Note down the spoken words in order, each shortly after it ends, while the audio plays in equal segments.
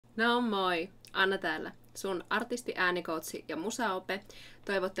No moi, Anna täällä. Sun artisti, äänikoutsi ja musaope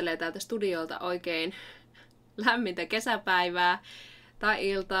toivottelee täältä studiolta oikein lämmintä kesäpäivää tai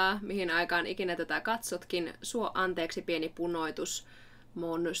iltaa, mihin aikaan ikinä tätä katsotkin. Suo anteeksi pieni punoitus.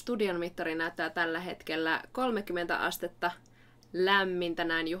 Mun studion mittari näyttää tällä hetkellä 30 astetta lämmintä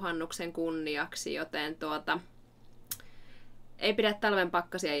näin juhannuksen kunniaksi, joten ei pidä talven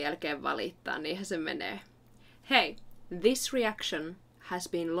pakkasien jälkeen valittaa, niinhän se menee. Hei, this reaction has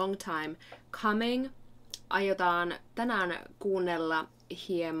been long time coming. Aiotaan tänään kuunnella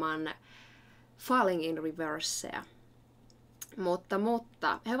hieman Falling in Reversea. Mutta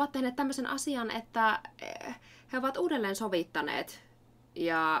he ovat tehneet tämmöisen asian, että he ovat uudelleen sovittaneet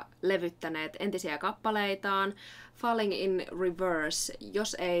ja levyttäneet entisiä kappaleitaan. Falling in Reverse,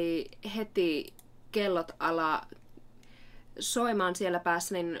 jos ei heti kellot ala soimaan siellä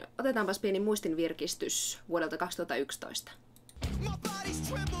päässä, niin otetaanpas pieni muistinvirkistys vuodelta 2011.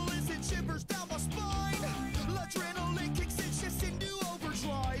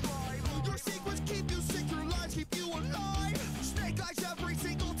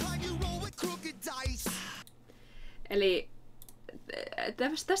 Eli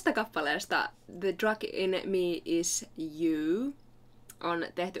tästä kappaleesta The Drug in Me is You on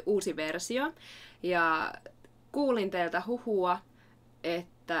tehty uusi versio. Ja kuulin teiltä huhua,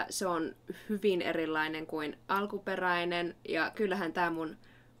 että se on hyvin erilainen kuin alkuperäinen. Ja kyllähän tää mun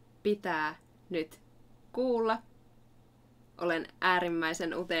pitää nyt kuulla. Olen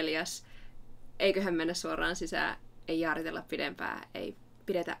äärimmäisen utelias. Eiköhän mennä suoraan sisään. Ei jaaritella pidempään. Ei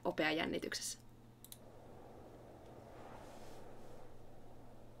pidetä opea jännityksessä.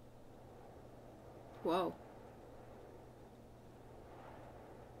 Wow.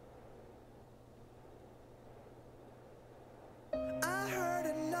 I heard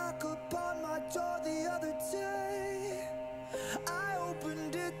a knock upon my door the other day. I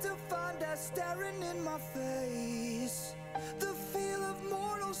opened it to find that staring in my face. The feel of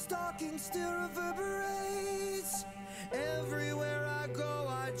mortal stalking still reverberates. Everywhere I go,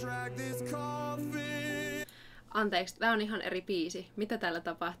 I drag this coffin. Anteeksi, tää on ihan eri biisi. Mitä täällä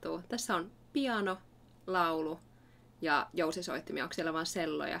tapahtuu? Tässä on piano, laulu ja jousisoittimia. Onko siellä vaan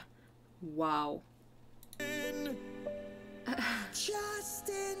selloja? Wow. Just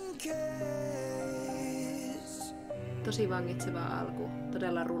in case. Tosi vangitseva alku.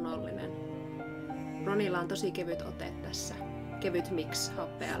 Todella runollinen. Ronilla on tosi kevyt ote tässä. Kevyt mix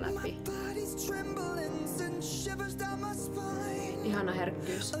happea läpi. Ihana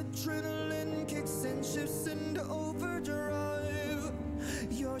herkkyys.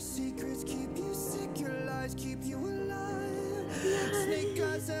 Your secrets keep you sick, your lies keep you alive. Snake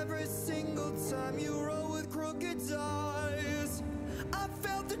eyes every single time you roll with crooked eyes. I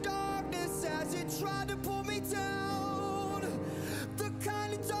felt the darkness as it tried to pull me down. The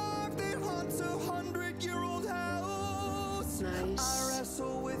kind of dark that haunts a 100-year-old house. Nice. I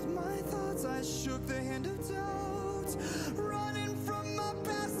wrestle with my thoughts, I shook the hand of doubt. Running from my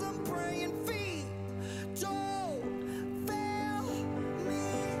past, I'm praying feet. Don't fail me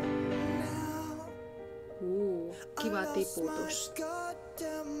now. Kiva tiputus.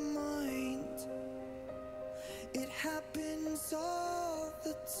 It happens all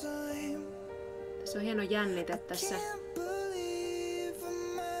the time. Se on hieno jännite tässä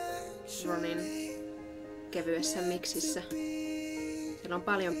Ronin kevyessä miksissä. Siellä on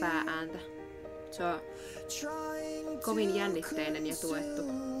paljon pääääntä. Se on kovin jännitteinen ja tuettu.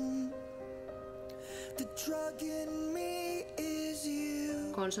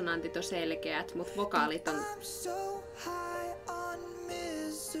 Konsonantit on selkeät, mutta vokaalit on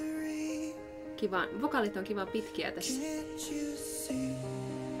vokaalit on kivan pitkiä tässä.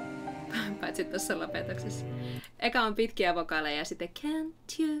 Paitsi tuossa lopetuksessa. Eka on pitkiä vokaaleja ja sitten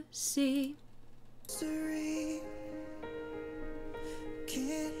can't you see?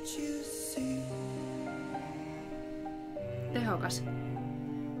 Tehokas.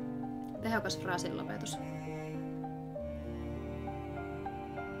 Tehokas fraasin lopetus.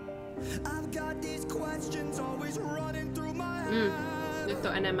 Nyt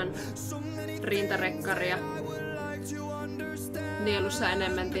on enemmän rintarekkaria. Nielussa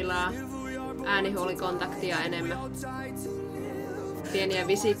enemmän tilaa. Äänihuulikontaktia enemmän. Pieniä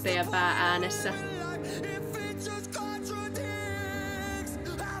visittejä päääänessä.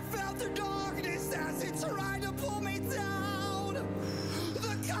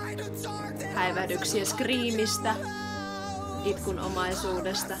 Häivähdyksiä skriimistä. Itkun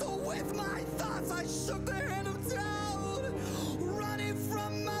omaisuudesta.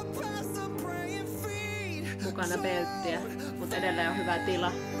 Mukana belttiä, mutta edelleen on hyvä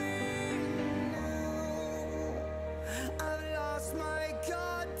tila. I've lost my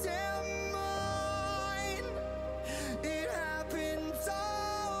goddamn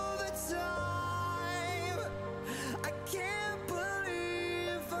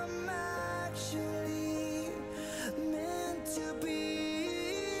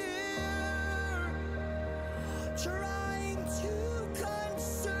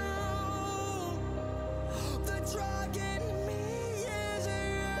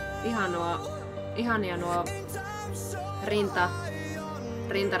Ihania nuo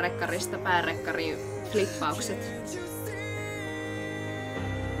rintarekkarista päärekkariin flippaukset.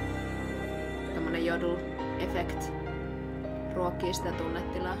 Tämmönen jodel-effekt ruokkii sitä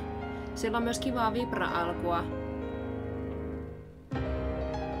tunnetilaa. Siellä on myös kivaa vibra-alkua.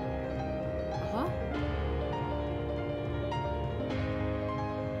 Oho.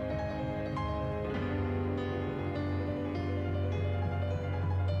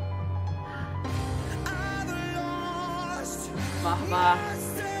 Vahvaa.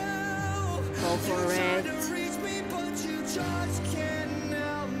 Go for it.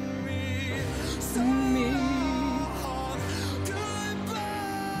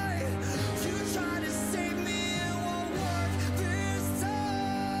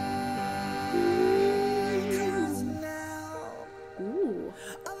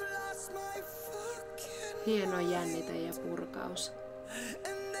 Hieno jännite ja purkaus.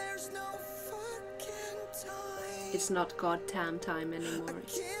 It's not goddamn time anymore.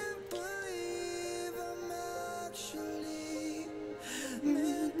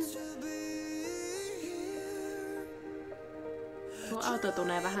 Tuo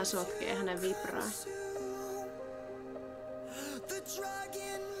autotune vähän sotkee hänen vibraa.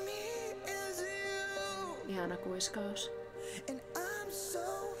 Ihana kuiskaus.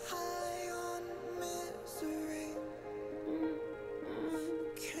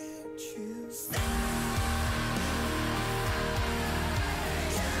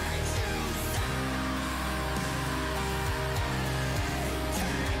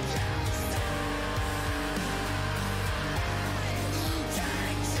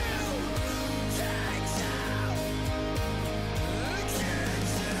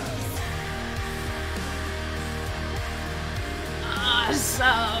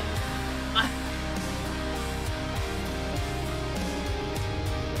 Awesome!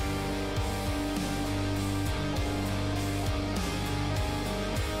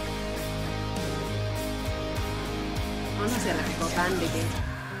 Onhan siellä koko bändikin.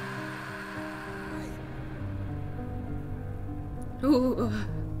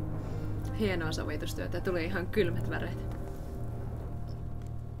 Hienoa sovitustyötä. Tuli ihan kylmät väreet.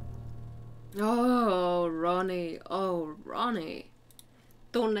 Oh Ronnie.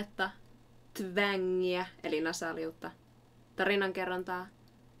 Tunnetta, twängiä, eli nasaliutta, tarinankerrontaa,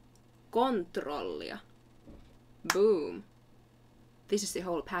 kontrollia. Boom. This is the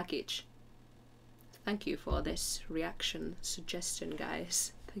whole package. Thank you for this reaction suggestion,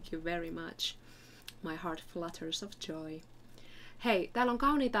 guys. Thank you very much. My heart flutters of joy. Hei, täällä on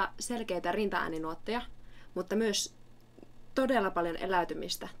kauniita, selkeitä rintaääninuotteja, mutta myös todella paljon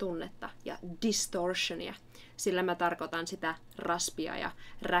eläytymistä, tunnetta ja distortionia. Sillä mä tarkoitan sitä raspia ja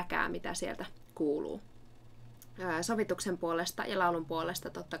räkää, mitä sieltä kuuluu. Sovituksen puolesta ja laulun puolesta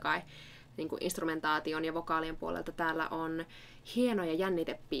totta kai niin kuin instrumentaation ja vokaalien puolelta täällä on hienoja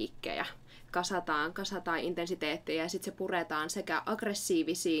jännitepiikkejä. Kasataan intensiteettiä ja sitten se puretaan sekä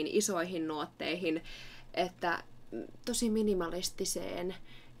aggressiivisiin isoihin nuotteihin että tosi minimalistiseen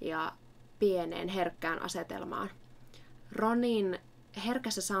ja pieneen herkkään asetelmaan. Ronin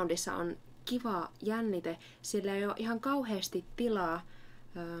herkässä soundissa on kiva jännite, sillä ei ole ihan kauheasti tilaa.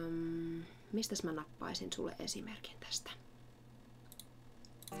 Mistäs mä nappaisin sulle esimerkin tästä?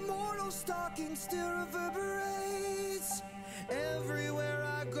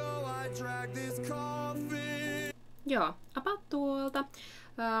 Joo, about tuolta.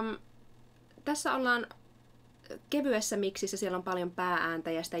 Tässä ollaan kevyessä miksissä, siellä on paljon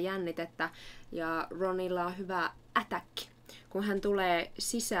pääääntä ja sitä jännitettä, ja Ronilla on hyvä attack. Kun hän tulee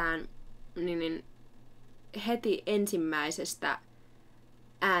sisään, niin heti ensimmäisestä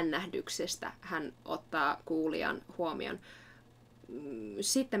äännähdyksestä hän ottaa kuulijan huomion.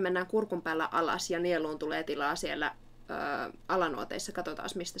 Sitten mennään kurkun päällä alas ja nieluun tulee tilaa siellä alanuoteissa. Katsotaan,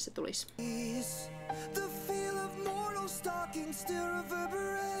 mistä se tulisi.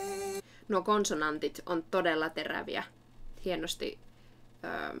 Nuo konsonantit on todella teräviä. Hienosti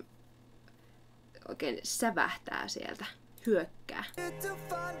oikein sävähtää sieltä. Hyökkää.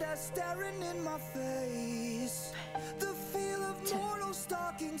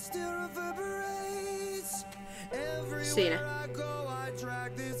 Siinä.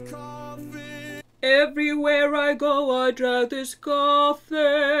 Everywhere I go, I drag this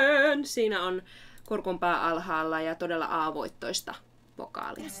coffin. Siinä on kurkunpää alhaalla ja todella aavoittoista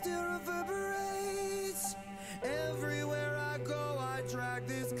vokaalia.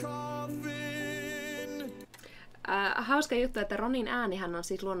 Hauska juttu, että Ronin äänihän on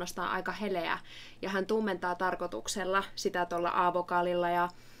siis luonnostaan aika heleä ja hän tummentaa tarkoituksella sitä tuolla A-vokaalilla ja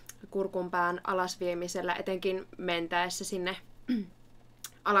kurkunpään alasviemisellä, etenkin mentäessä sinne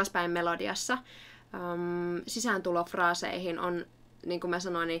alaspäin melodiassa. Sisääntulofraaseihin on, niin kuin mä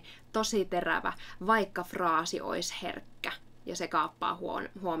sanoin, niin tosi terävä, vaikka fraasi olisi herkkä. Ja se kaappaa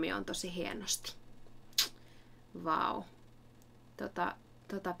huomioon tosi hienosti. Vau.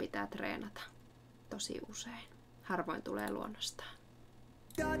 Tota pitää treenata tosi usein. Harvoin tulee luonnostaan.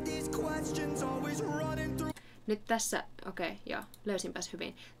 Nyt tässä, löysinpäs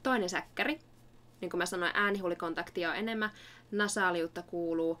hyvin. Toinen säkkäri. Niin kuin mä sanoin, äänihuulikontaktia on enemmän, nasaaliutta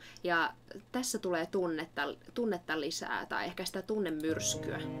kuuluu, ja tässä tulee tunnetta lisää, tai ehkä sitä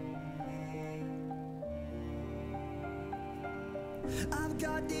tunnemyrskyä. I've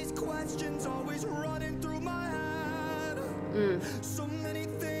got these questions always running through my head. So many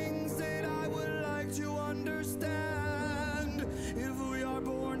things that I would like to understand. If we are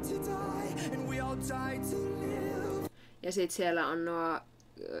born to die and we all die to live. Ja sit siellä on nuo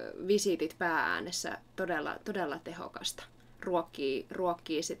visiitit päääänessä todella tehokasta.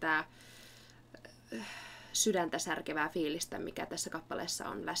 Ruokkii sitä sydäntä särkevää fiilistä, mikä tässä kappaleessa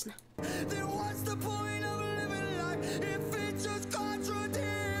on läsnä.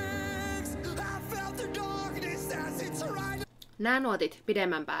 Nämä nuotit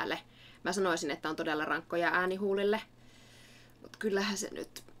pidemmän päälle. Mä sanoisin, että on todella rankkoja äänihuulille. Mutta kyllähän se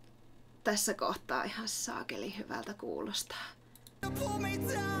nyt tässä kohtaa ihan saakeli hyvältä kuulostaa.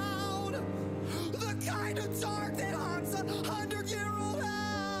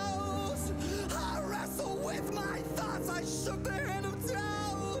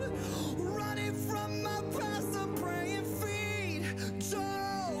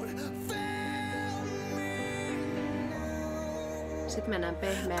 Sitten mennään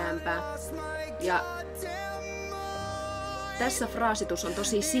pehmeämpään. Ja tässä fraasitus on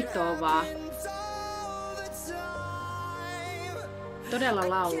tosi sitovaa. Todella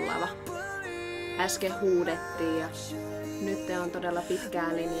laulava. Äsken huudettiin ja nyt on todella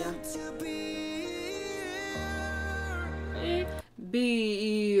pitkää linjaa. Be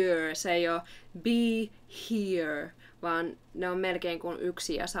here. Se ei ole be here, vaan ne on melkein kuin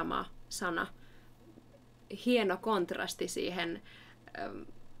yksi ja sama sana. Hieno kontrasti siihen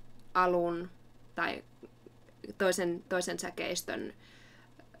alun tai toisen säkeistön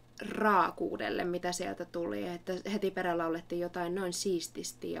raakuudelle, mitä sieltä tuli. Että heti perällä laulettiin jotain noin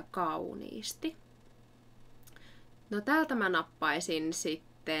siististi ja kauniisti. No täältä mä nappaisin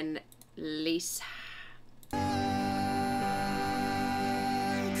sitten lisää.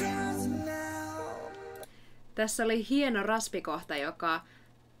 Tässä oli hieno raspikohta, joka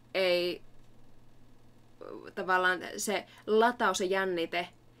ei tavallaan se lataus ja jännite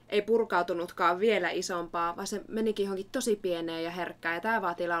ei purkautunutkaan vielä isompaa, vaan se menikin johonkin tosi pieneen ja herkkään. Ja tää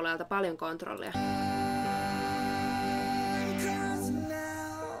vaatii laulajalta paljon kontrollia.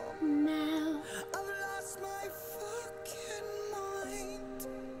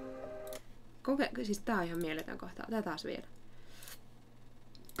 Siis tää on ihan mieletön kohta. Otetaan taas vielä.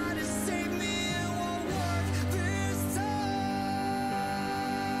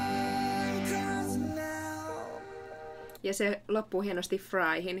 Ja se loppuu hienosti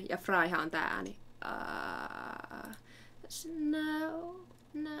fryhin, ja fryhan on tää ääni.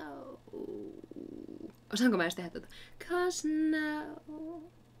 No. Osaanko mä edes tehdä tuota? 'Cause no.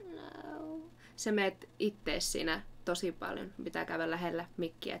 Se meet ittees siinä tosi paljon. Pitää käydä lähellä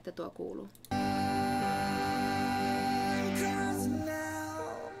mikkiä, että tuo kuuluu.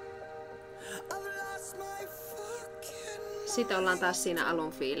 Sitten ollaan taas siinä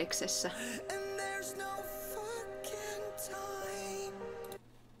alun fiiliksessä.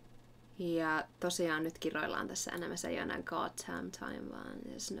 Ja tosiaan nyt kiroillaan tässä enemmän. Se ei ole enää God time, vaan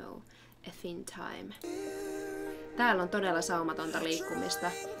there's no effing time. Täällä on todella saumatonta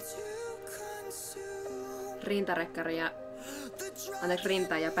liikkumista. Rinta-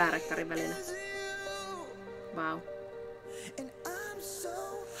 ja päärekkarin välillä. Vau.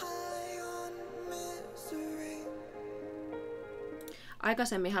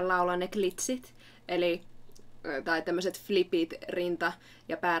 Aikaisemminhan lauloin ne glitsit, tai tämmöiset flipit rinta-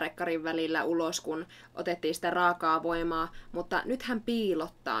 ja päärekkarin välillä ulos, kun otettiin sitä raakaa voimaa, mutta nyt hän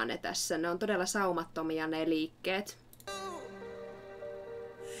piilottaa ne tässä. Ne on todella saumattomia ne liikkeet.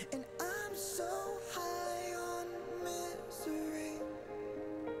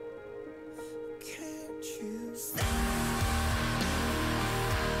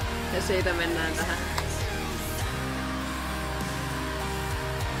 Ja siitä mennään tähän.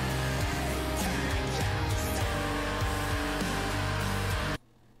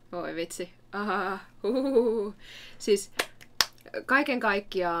 Voi vitsi. Siis kaiken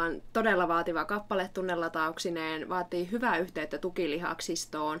kaikkiaan todella vaativa kappale tunnelatauksineen, vaatii hyvää yhteyttä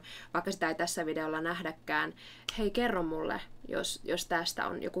tukilihaksistoon, vaikka sitä ei tässä videolla nähdäkään. Hei, kerro mulle, jos tästä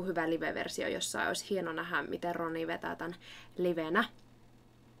on joku hyvä live-versio, jossa olisi hieno nähdä, miten Ronnie vetää tämän livenä.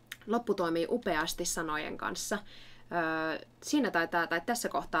 Loppu toimii upeasti sanojen kanssa. Siinä tässä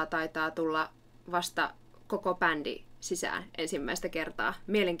kohtaa taitaa tulla koko bändi sisään ensimmäistä kertaa.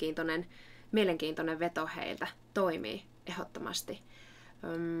 Mielenkiintoinen veto heiltä. Toimii ehdottomasti.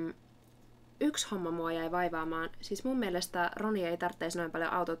 Yksi homma mua jäi vaivaamaan. Siis mun mielestä Ronnie ei tarvitsisi noin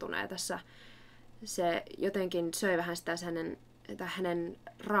paljon autotuneja tässä. Se jotenkin söi vähän sitä hänen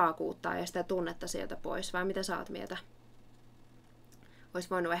raakuuttaan ja sitä tunnetta sieltä pois. Vai mitä sä oot mieltä? Olisi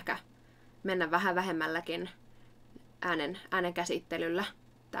voinut ehkä mennä vähän vähemmälläkin äänen käsittelyllä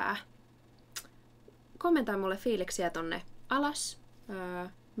tää. Kommentoi mulle fiiliksiä tonne alas,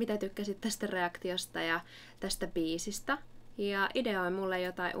 mitä tykkäsit tästä reaktiosta ja tästä biisistä. Ja ideoi mulle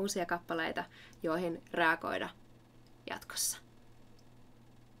jotain uusia kappaleita, joihin reagoida jatkossa.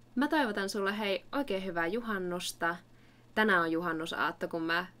 Mä toivotan sulle hei oikein hyvää juhannusta. Tänään on juhannusaatto, kun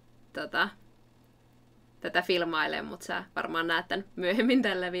mä tätä filmailen, mutta sä varmaan näet tän myöhemmin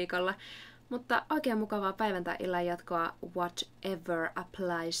tällä viikolla. Mutta oikein mukavaa päivän tai illan jatkoa. Whatever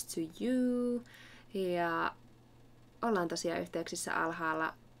applies to you. Ja ollaan tosiaan yhteyksissä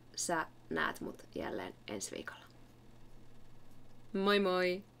alhaalla. Sä näet mut jälleen ensi viikolla. Moi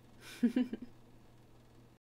moi!